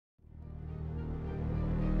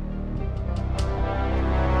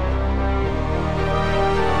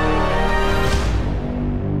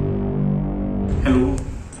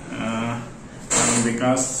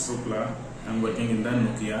I'm working in the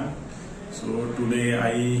Nokia. So today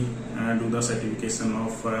I do the certification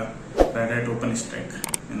of Red Hat OpenStack.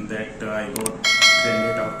 In that I got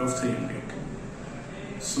 300 out of 300.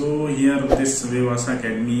 So here this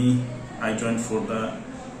𝒕𝒓𝒂𝒔𝒉𝒂𝒄𝒐𝒎 I joined for the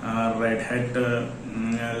Red Hat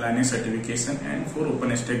Linux certification and for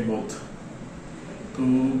OpenStack both. So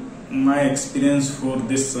my experience for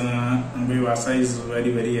this 𝒕𝒓𝒂𝒔𝒉𝒂𝒄𝒌 is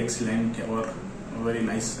very excellent or very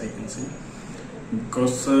nice, I can say,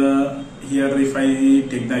 because here if I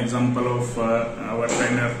take the example of our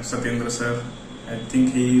trainer Satyendra sir, I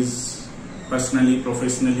think he is personally,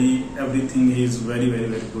 professionally, everything he is very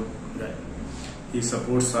good guy. He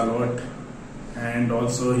supports a lot, and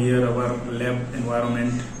also here our lab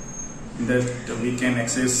environment that we can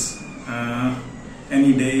access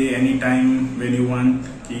any day, any time when you want.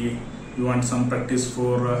 You want some practice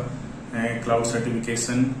for cloud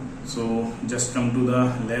certification, so just come to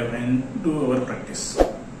the lab and do our practice.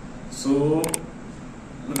 So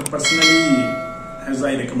personally, as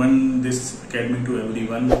I recommend this academy to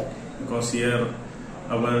everyone, because here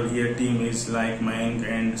our team is like Mayank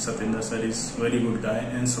and Satyendra sir is very good guy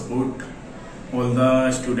and support all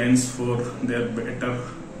the students for their better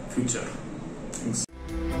future.